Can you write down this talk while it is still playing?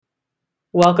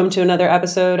Welcome to another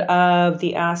episode of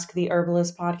the Ask the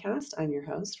Herbalist podcast. I'm your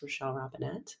host, Rochelle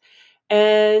Robinette.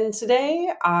 And today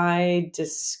I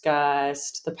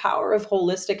discussed the power of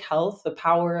holistic health, the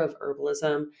power of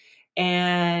herbalism,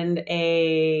 and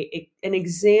an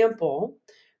example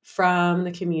from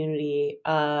the community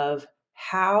of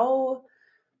how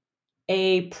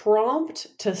a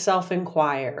prompt to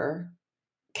self-inquire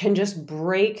can just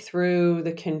break through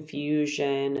the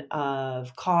confusion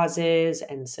of causes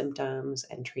and symptoms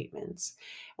and treatments.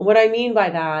 And what I mean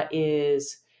by that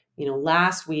is,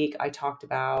 last week I talked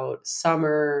about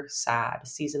summer SAD,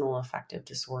 seasonal affective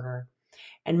disorder.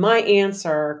 And my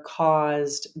answer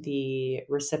caused the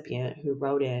recipient who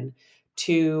wrote in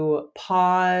to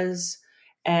pause,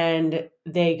 and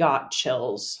they got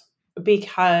chills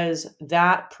because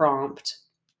that prompt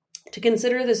to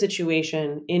consider the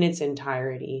situation in its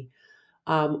entirety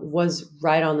was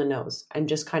right on the nose and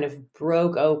just kind of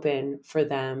broke open for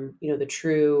them, the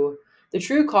true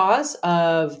cause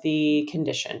of the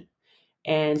condition.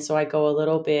 And so I go a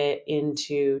little bit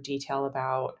into detail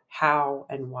about how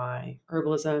and why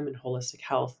herbalism and holistic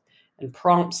health and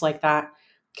prompts like that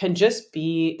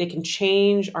they can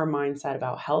change our mindset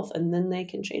about health, and then they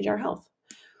can change our health.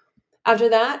 After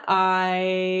that,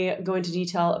 I go into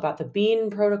detail about the bean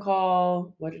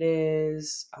protocol, what it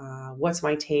is, what's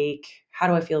my take, how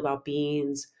do I feel about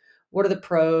beans, what are the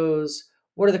pros,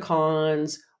 what are the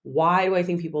cons, why do I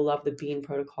think people love the bean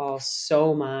protocol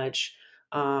so much,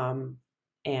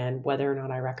 and whether or not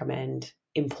I recommend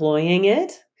employing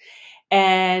it.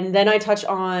 And then I touch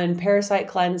on parasite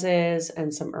cleanses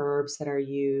and some herbs that are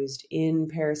used in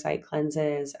parasite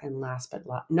cleanses. And last but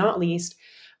not least,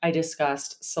 I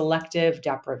discussed selective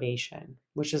deprivation,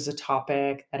 which is a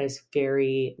topic that is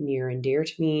very near and dear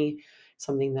to me,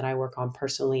 something that I work on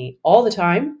personally all the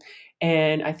time.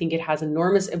 And I think it has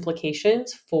enormous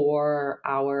implications for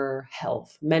our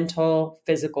health, mental,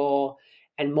 physical,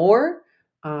 and more.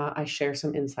 I share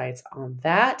some insights on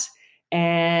that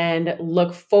and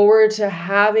look forward to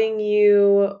having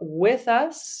you with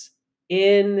us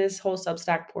in this whole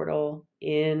Substack portal,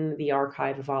 in the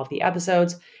archive of all of the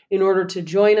episodes. In order to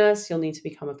join us, you'll need to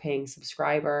become a paying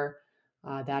subscriber.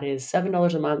 That is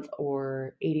 $7 a month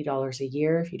or $80 a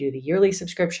year. If you do the yearly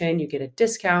subscription, you get a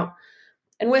discount.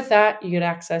 And with that, you get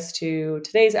access to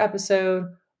today's episode,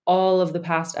 all of the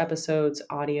past episodes,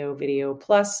 audio, video,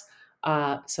 plus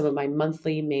some of my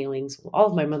monthly mailings, all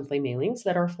of my monthly mailings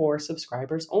that are for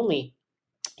subscribers only.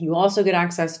 You also get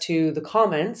access to the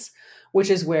comments,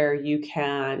 which is where you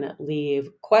can leave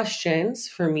questions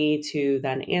for me to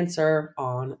then answer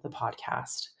on the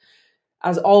podcast.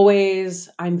 As always,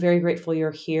 I'm very grateful you're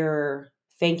here.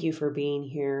 Thank you for being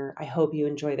here. I hope you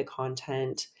enjoy the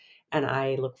content, and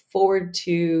I look forward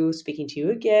to speaking to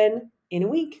you again in a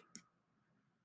week.